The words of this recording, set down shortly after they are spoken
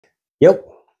Yep,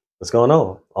 what's going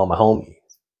on? All my homies,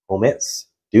 homettes,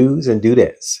 dudes, and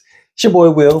dudettes. It's your boy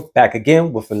Will, back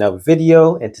again with another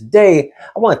video. And today,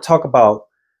 I want to talk about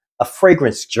a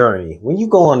fragrance journey. When you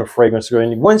go on a fragrance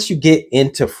journey, once you get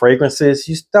into fragrances,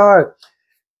 you start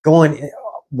going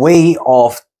way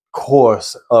off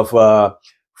course of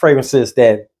fragrances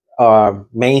that are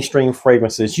mainstream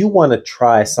fragrances. You want to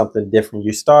try something different.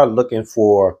 You start looking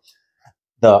for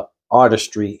the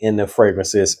artistry in the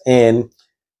fragrances. And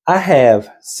I have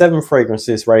 7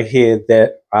 fragrances right here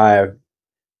that I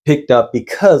picked up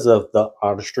because of the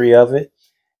artistry of it,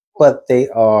 but they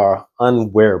are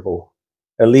unwearable,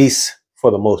 at least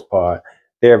for the most part.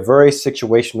 They're very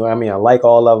situational. I mean, I like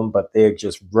all of them, but they're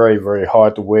just very, very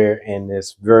hard to wear, and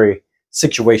it's very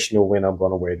situational when I'm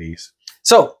going to wear these.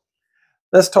 So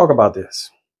let's talk about this.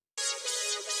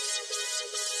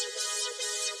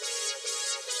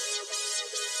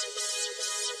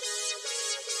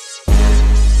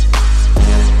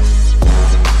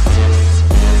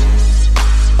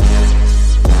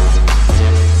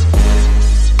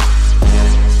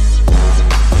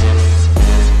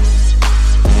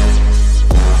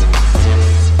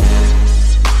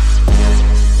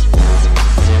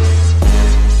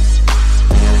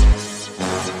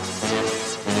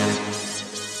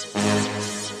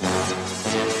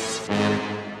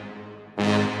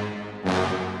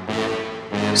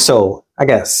 So I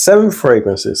got 7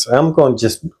 fragrances. I'm going to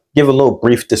just give a little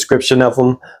brief description of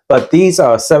them, but these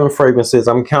are 7 fragrances.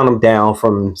 I'm counting them down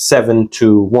from 7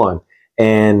 to 1,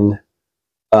 and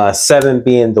 7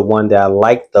 being the one that I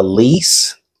like the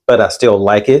least, but I still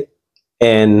like it,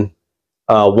 and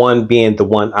 1 being the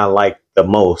one I like the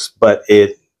most, but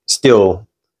it still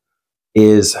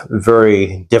is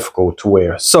very difficult to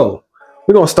wear. So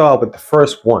we're going to start with the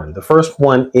first one. The first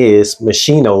one is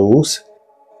Moschino's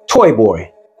Toy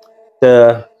Boy,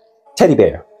 the teddy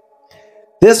bear.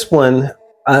 This one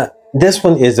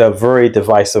is a very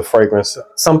divisive fragrance.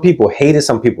 Some people hate it,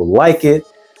 some people like it,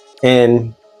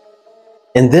 and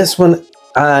this one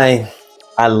I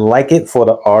like it for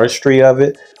the artistry of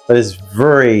it, but it's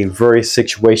very, very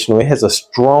situational. It has a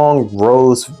strong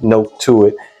rose note to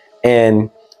it,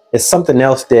 and it's something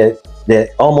else that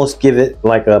almost give it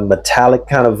like a metallic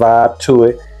kind of vibe to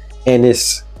it, and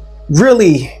it's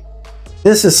really,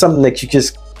 this is something that you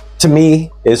just, to me,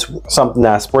 is something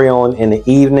I spray on in the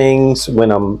evenings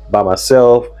when I'm by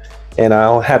myself and I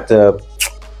don't have to,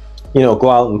 go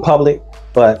out in public.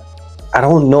 But I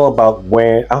don't know about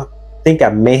wearing, I think I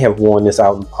may have worn this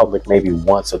out in public maybe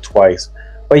once or twice.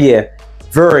 But yeah,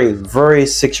 very, very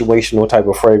situational type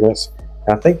of fragrance.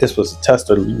 I think this was a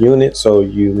tester unit, so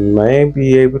you may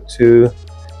be able to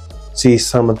see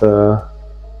some of the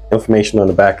information on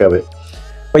the back of it.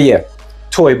 But yeah,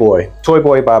 Toy Boy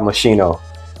by Moschino.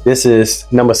 This is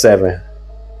number 7.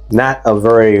 Not a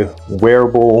very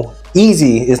wearable,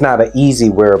 it's not an easy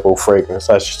wearable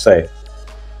fragrance, I should say.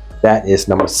 That is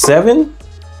number 7.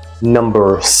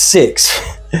 Number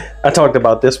 6. I talked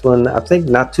about this one, I think,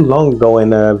 not too long ago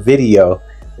in a video.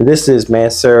 This is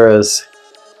Mancera's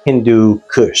Hindu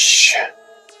Kush.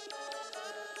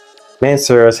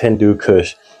 Mancera's Hindu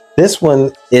Kush. This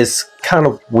one is kind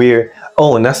of weird.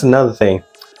 Oh, and that's another thing.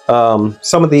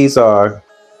 Some of these are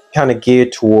kind of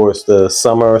geared towards the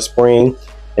summer, spring,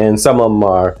 and some of them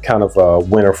are kind of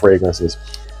winter fragrances.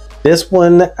 This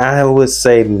one, I would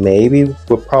say maybe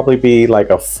would probably be like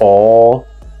a fall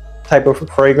type of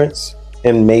fragrance,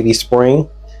 and maybe spring,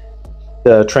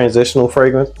 the transitional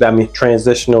fragrance,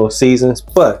 transitional seasons.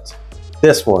 But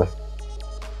this one,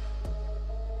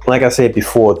 like I said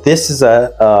before, this is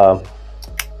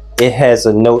it has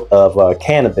a note of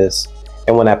cannabis.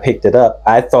 And when I picked it up,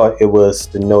 I thought it was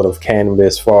the note of cannabis,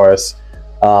 as far as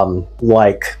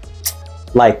like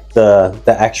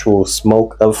the actual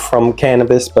smoke from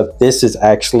cannabis, but this is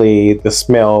actually the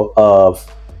smell of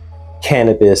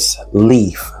cannabis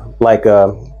leaf, like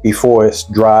before it's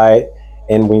dried,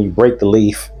 and when you break the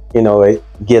leaf, it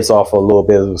gives off a little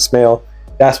bit of a smell.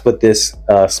 That's what this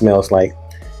smells like.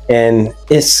 And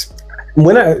it's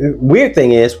weird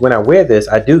thing is, when I wear this,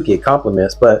 I do get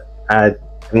compliments, but I'm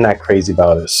not crazy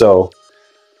about it. So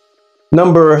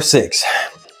number 6,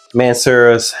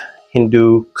 Mancera's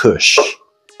Hindu Kush.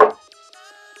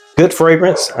 Good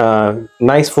fragrance,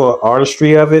 nice for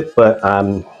artistry of it, but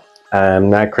I'm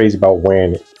not crazy about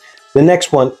wearing it. The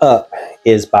next one up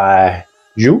is by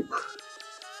Joop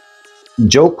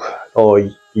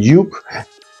or Joop.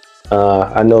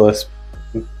 I know it's,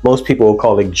 most people will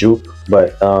call it Joop,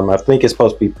 but I think it's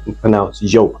supposed to be pronounced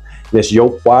Joop. This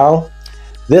Joop Wow.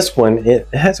 This one, it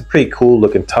has a pretty cool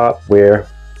looking top, where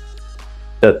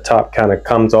the top kind of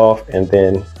comes off, and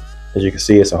then as you can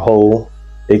see, it's a hole.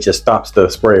 It just stops the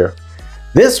sprayer.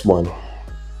 This one,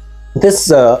 this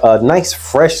is a nice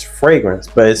fresh fragrance,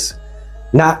 but it's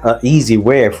not an easy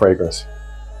wear fragrance.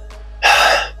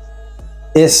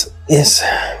 It's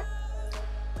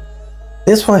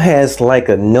this one has like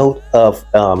a note of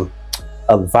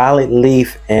a violet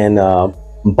leaf and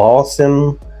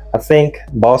balsam, I think,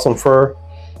 balsam fir,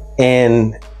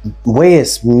 and the way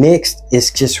it's mixed, it's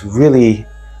just really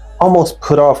almost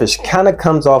put off. It kind of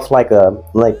comes off like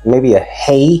maybe a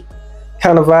hay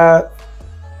kind of vibe,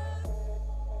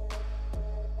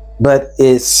 but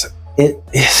it's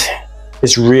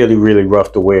really, really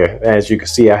rough to wear. As you can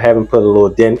see, I haven't put a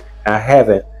dent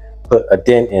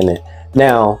in it.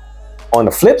 Now, on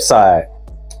the flip side,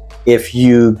 if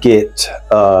you get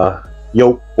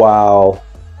Yolk Wild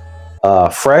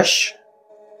Fresh,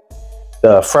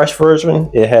 the fresh version,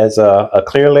 it has a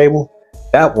clear label.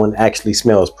 That one actually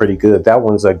smells pretty good. That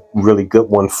one's a really good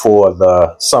one for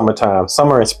the summertime,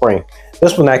 summer and spring.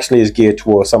 This one actually is geared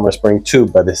towards summer and spring too,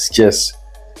 but it's just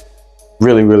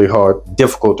really, really hard,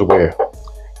 difficult to wear.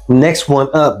 Next one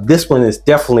up, this one is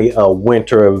definitely a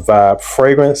winter vibe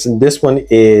fragrance, and this one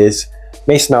is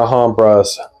Maison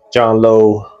Alhambra's John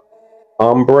Lowe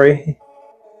Ombre.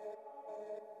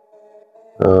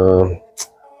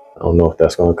 I don't know if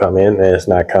that's going to come in. It's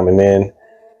not coming in.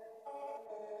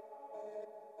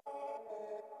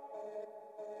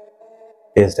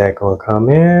 Is that going to come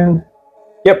in?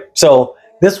 Yep. So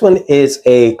this one is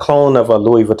a clone of a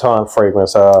Louis Vuitton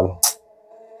fragrance. I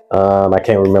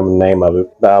can't remember the name of it,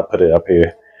 but I'll put it up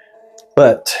here.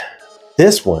 But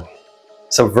this one,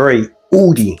 it's a very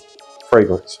oody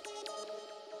fragrance.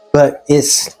 But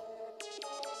if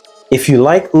you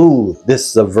like oud, this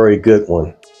is a very good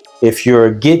one. If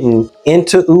you're getting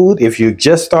into oud, if you're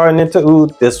just starting into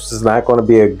oud, this is not going to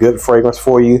be a good fragrance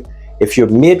for you. If you're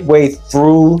midway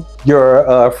through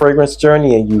your fragrance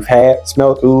journey and you've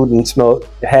smelled oud and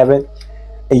haven't,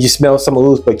 and you smell some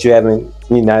ouds, but you haven't,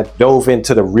 not dove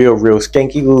into the real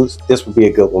skanky ouds, this would be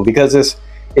a good one, because it's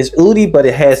oudy, but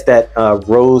it has that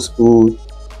rose oud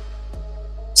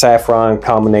saffron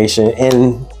combination.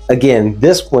 And again,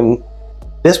 this one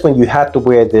you have to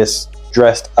wear this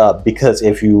dressed up, because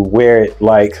if you wear it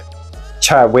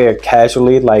try to wear it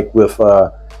casually, like with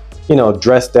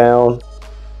dressed down,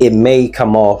 it may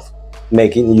come off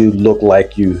making you look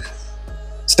like you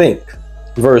stink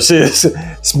versus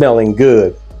smelling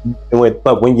good.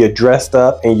 But when you're dressed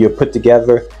up and you're put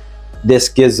together, this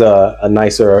gives a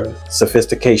nicer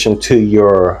sophistication to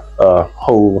your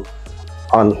whole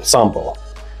ensemble.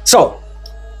 So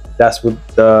that's what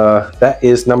that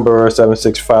is number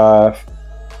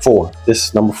 7654. This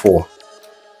is number 4,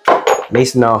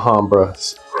 Maison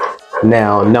Alhambras.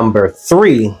 Now number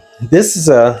 3, this is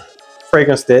a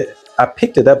fragrance that I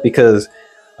picked it up because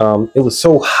it was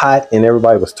so hot and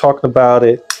everybody was talking about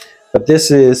it. But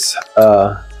this is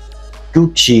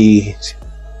Gucci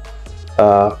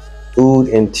Oud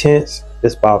Intense.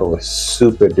 This bottle is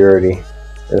super dirty.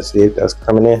 Let's see if that's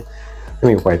coming in. Let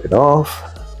me wipe it off.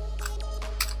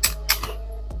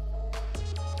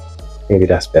 Maybe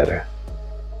that's better.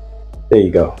 There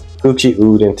you go. Gucci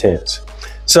Oud Intense.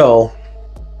 So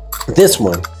this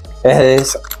one,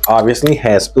 it obviously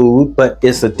has oud, but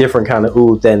it's a different kind of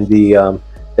oud than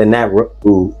that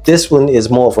oud. This one is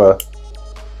more of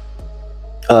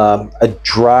a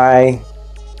dry,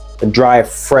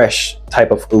 fresh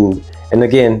type of oud. And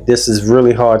again, this is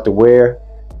really hard to wear.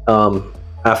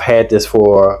 I've had this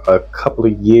for a couple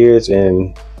of years,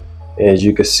 and as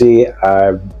you can see,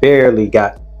 I barely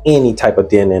got any type of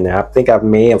dent in it. I think I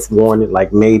may have worn it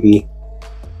like maybe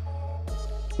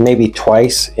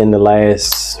twice in the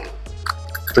last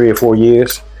 3 or 4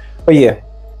 years. But yeah,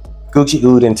 Gucci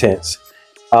Oud Intense.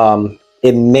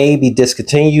 It may be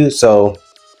discontinued, so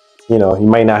you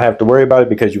might not have to worry about it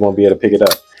because you won't be able to pick it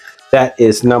up. That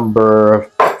is number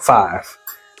 5.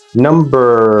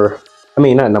 Number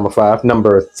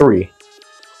 3.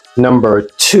 Number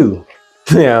 2.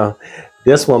 Now,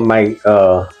 this one might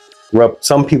rub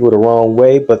some people the wrong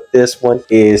way, but this one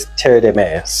is Terre de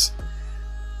Mas,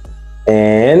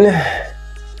 and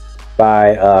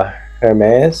by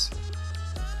Hermes,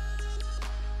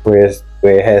 where it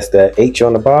has the H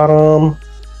on the bottom.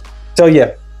 So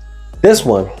yeah, this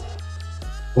one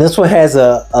has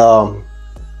a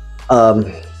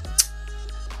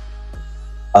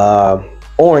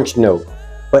orange note,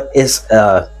 but it's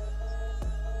a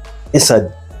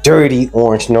dirty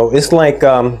orange note. It's like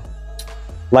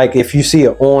if you see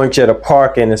an orange at a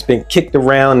park and it's been kicked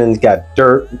around and it's got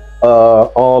dirt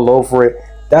all over it.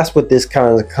 That's what this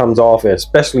kind of comes off as,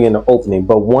 especially in the opening.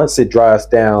 But once it dries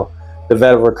down, the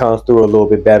vetiver comes through a little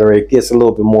bit better. It gets a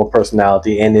little bit more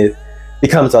personality, and it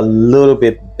becomes a little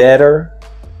bit better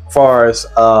far as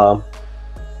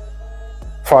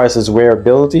its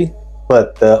wearability,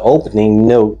 but the opening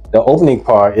note, the opening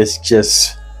part is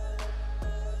just,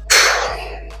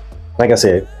 like I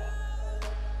said,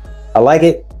 I like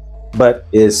it, but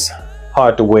it's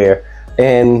hard to wear.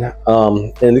 And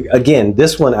again,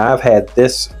 this one, I've had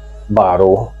this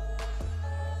bottle.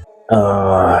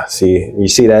 See, you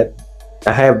see that?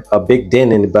 I have a big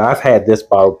dent in it, but I've had this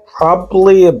bottle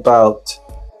probably about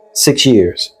 6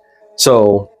 years.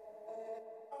 So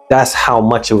that's how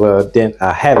much of a dent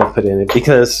I haven't put in it,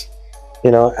 because,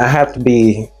 you know, I have to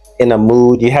be in a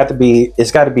mood. You have to be,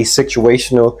 it's got to be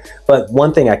situational. But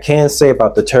one thing I can say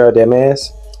about the Terre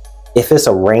d'Hermes, if it's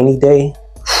a rainy day,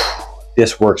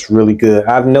 this works really good.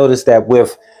 I've noticed that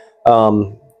with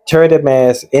Terre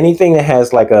d'Hermes, anything that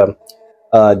has like a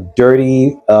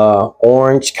dirty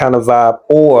orange kind of vibe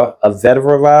or a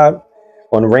vetiver vibe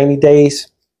on rainy days,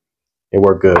 it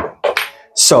worked good.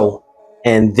 So,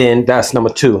 and then that's number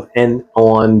 2. And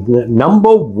on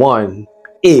number 1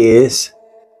 is,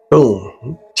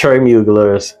 boom, Terry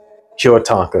Mugler's Pure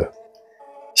Tonka.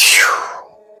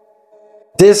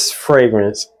 This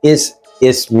fragrance is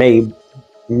made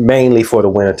mainly for the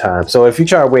winter time. So if you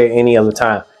try to wear it any other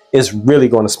time, it's really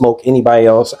going to smoke anybody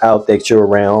else out that you're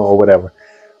around or whatever.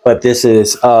 But this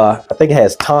is, I think it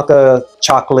has Tonka,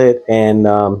 chocolate, and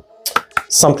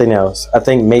something else. I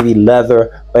think maybe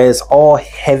leather, but it's all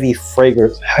heavy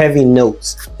fragrance, heavy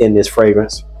notes in this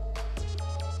fragrance.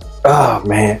 Oh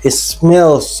man, it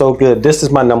smells so good. This is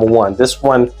my number 1. This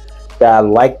one that I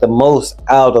like the most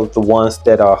out of the ones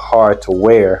that are hard to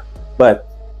wear, but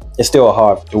it's still a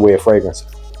hard to wear fragrance.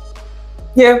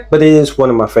 Yeah, but it is one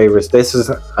of my favorites. This is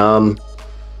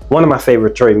one of my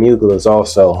favorite Terry Muglers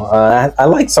also. I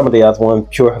like some of the other ones,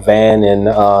 Pure Havana,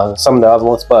 and some of the other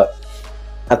ones, but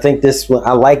I think this one,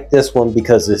 I like this one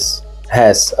because it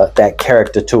has that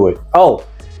character to it. Oh,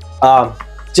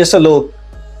 just a little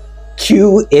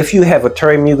cue. If you have a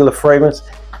Terry Mugler fragrance,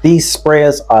 these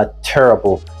sprayers are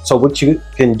terrible. So what you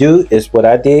can do is, what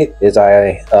I did is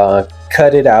I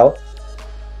cut it out,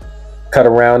 cut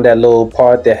around that little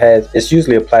part that has, it's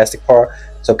usually a plastic part.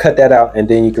 So cut that out, and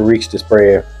then you can reach the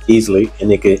sprayer easily,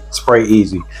 and it could spray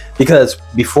easy. Because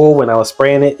before, when I was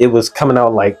spraying it, it was coming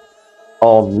out like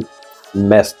all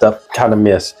messed up kind of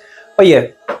mist. But yeah,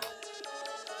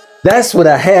 that's what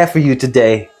I have for you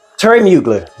today. Terry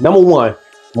Mugler, number 1,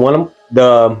 one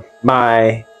of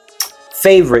my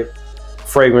favorite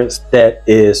fragrance that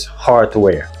is hard to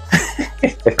wear.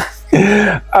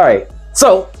 All right,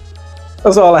 so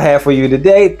that's all I have for you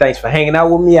today. Thanks for hanging out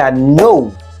with me. I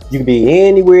know you can be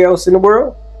anywhere else in the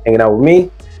world hanging out with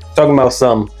me, talking about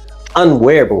some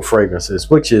unwearable fragrances,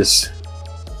 which is,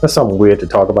 that's something weird to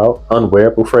talk about.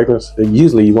 Unwearable fragrance.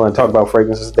 Usually you want to talk about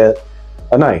fragrances that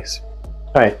are nice.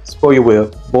 All right, spoil your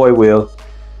will, boy will.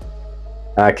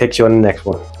 I'll catch you on the next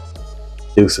one.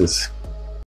 Deuces.